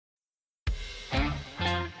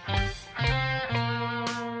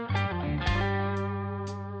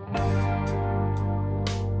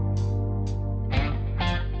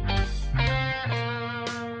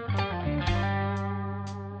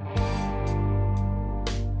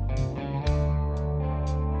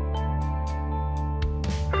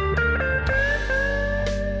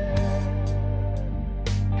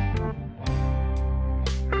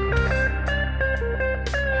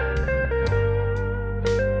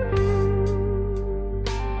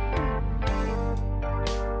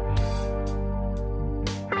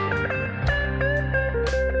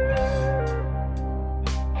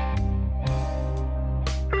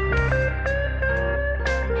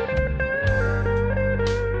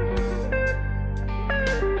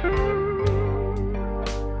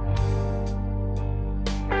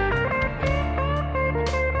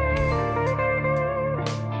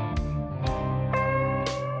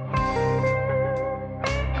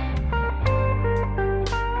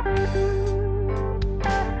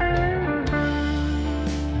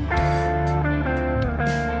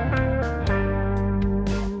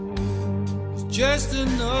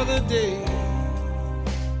day,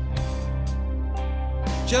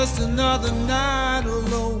 just another night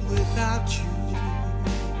alone without you.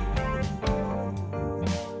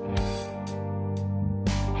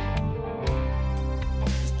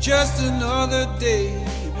 It's just another day,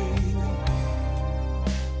 baby,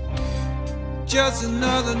 just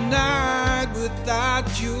another night without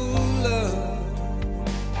your love.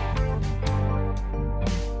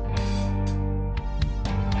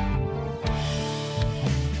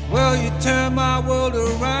 Well, you turn my world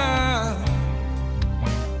around,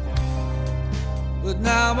 but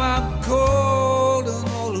now I'm cold and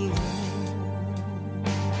all alone.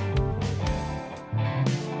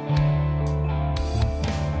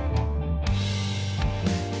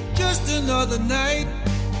 Just another night,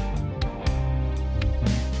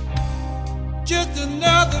 just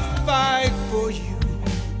another fight for you.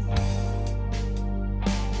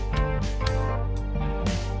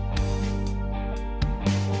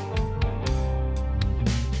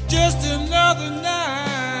 Just another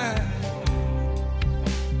night.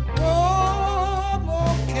 What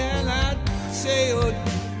more can I say or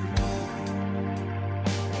do?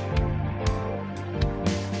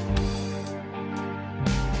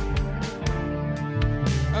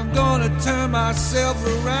 I'm gonna turn myself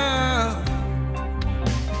around.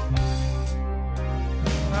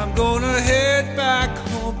 I'm gonna head back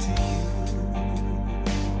home to you.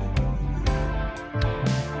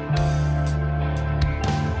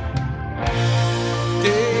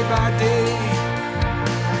 Day by day,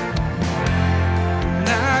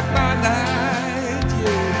 night by night,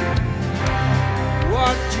 yeah.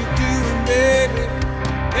 What you doing, baby?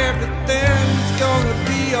 Everything's gonna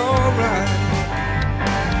be alright.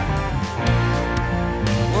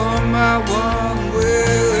 One by one,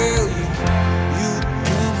 well, you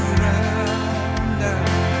come around now.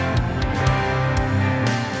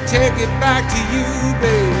 Take it back to you,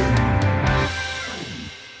 baby.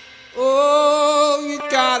 Oh, you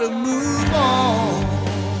gotta move on.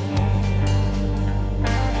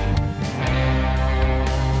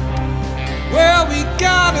 Well, we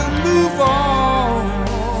gotta move on.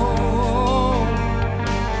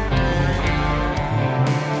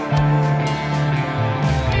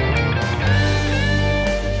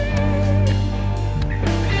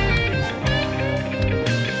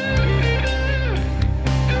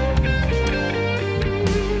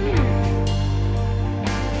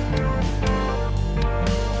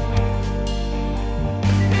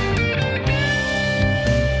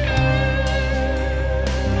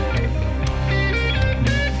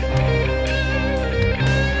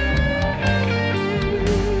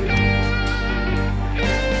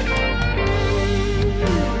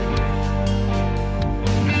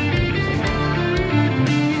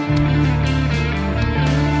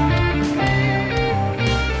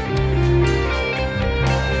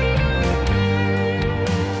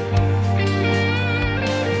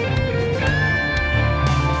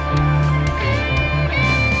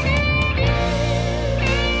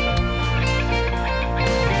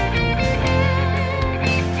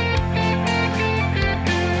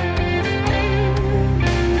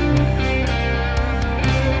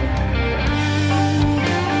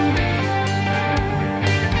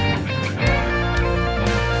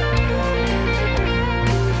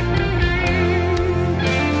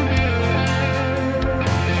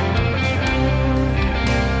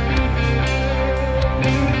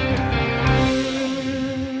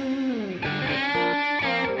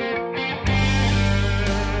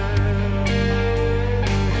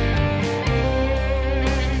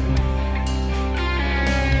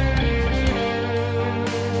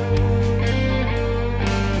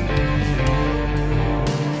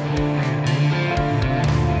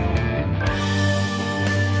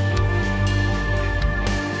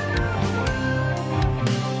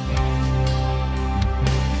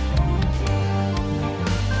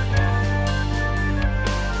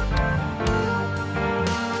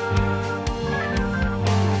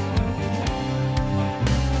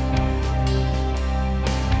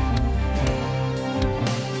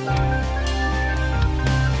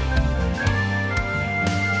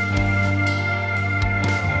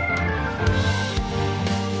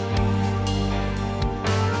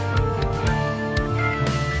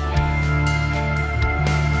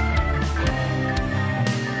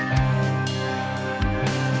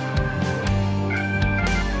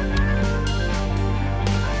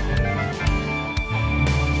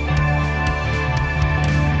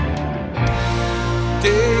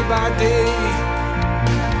 by day,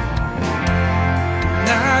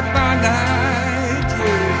 night by night,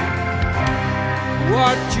 yeah.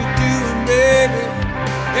 What you doing, baby?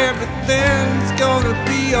 Everything's gonna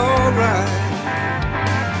be alright.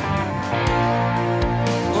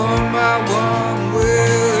 by one,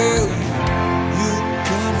 will you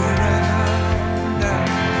come around now?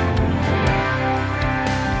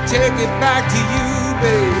 Take it back to you,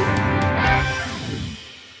 babe.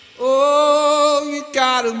 Oh, you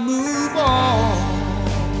gotta move on.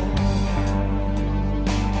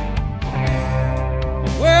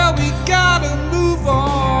 Well, we gotta move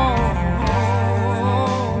on.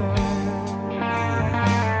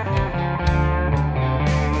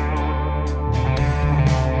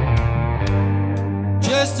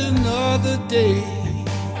 Just another day,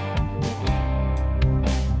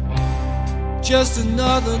 just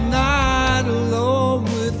another night alone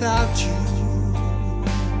without you.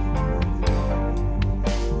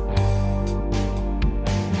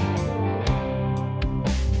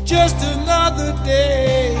 Just another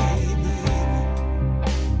day,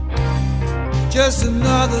 just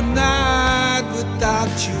another night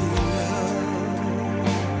without you.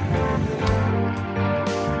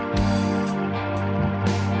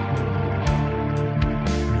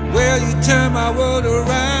 Well, you turn my world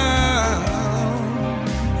around.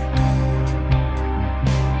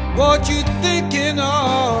 What you thinking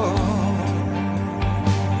of?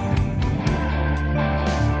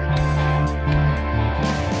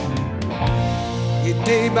 You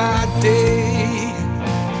day by day,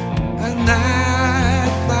 and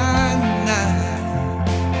night by night.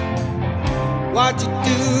 What you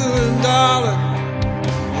doing, darling?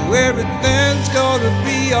 Everything's gonna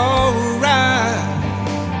be alright.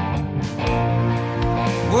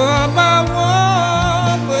 One by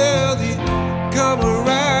one, will you come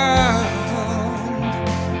around?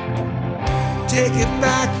 Take it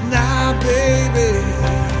back now, baby.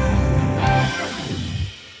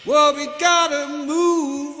 Well, we gotta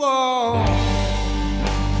move on.